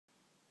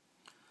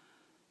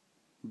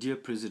Dear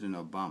President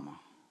Obama,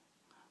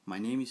 my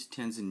name is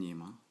Tenzin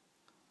Nyima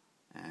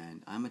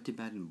and I'm a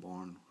Tibetan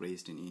born,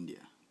 raised in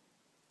India.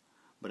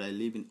 But I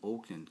live in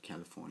Oakland,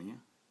 California,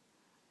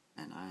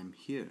 and I am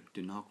here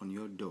to knock on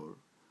your door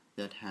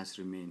that has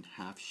remained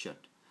half shut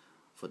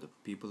for the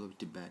people of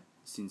Tibet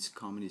since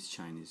Communist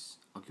Chinese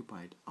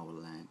occupied our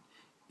land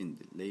in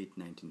the late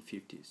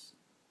 1950s.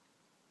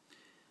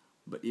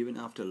 But even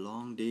after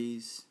long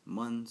days,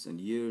 months, and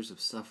years of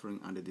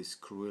suffering under this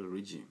cruel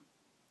regime,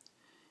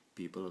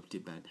 people of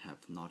Tibet have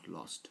not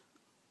lost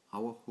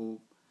our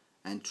hope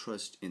and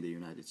trust in the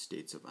United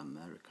States of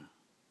America.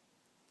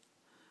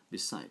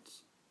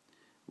 Besides,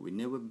 we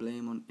never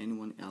blame on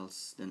anyone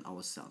else than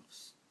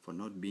ourselves for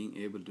not being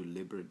able to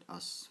liberate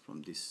us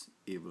from this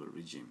evil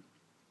regime.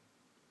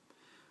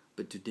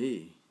 But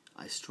today,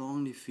 I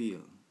strongly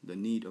feel the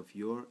need of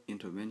your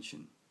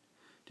intervention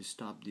to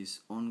stop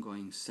this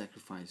ongoing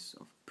sacrifice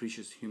of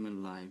precious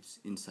human lives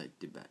inside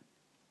Tibet.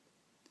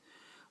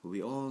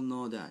 We all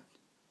know that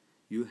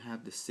you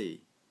have the say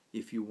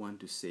if you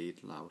want to say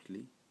it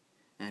loudly,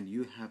 and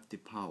you have the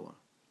power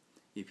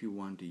if you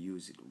want to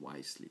use it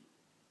wisely.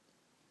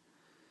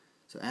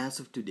 So as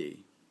of today,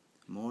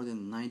 more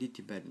than 90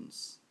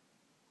 Tibetans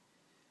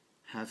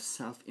have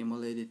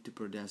self-immolated to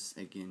protest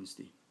against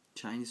the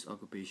Chinese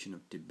occupation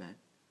of Tibet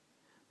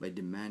by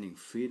demanding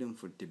freedom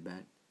for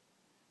Tibet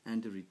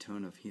and the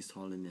return of His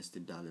Holiness the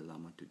Dalai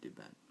Lama to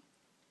Tibet.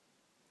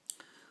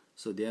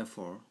 So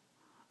therefore,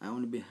 I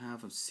on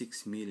behalf of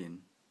 6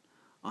 million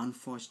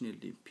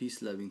unfortunately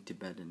peace-loving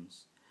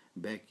Tibetans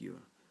beg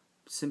your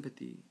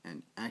sympathy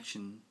and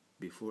action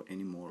before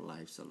any more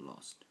lives are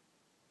lost.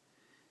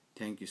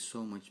 Thank you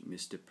so much,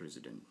 Mr.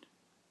 President.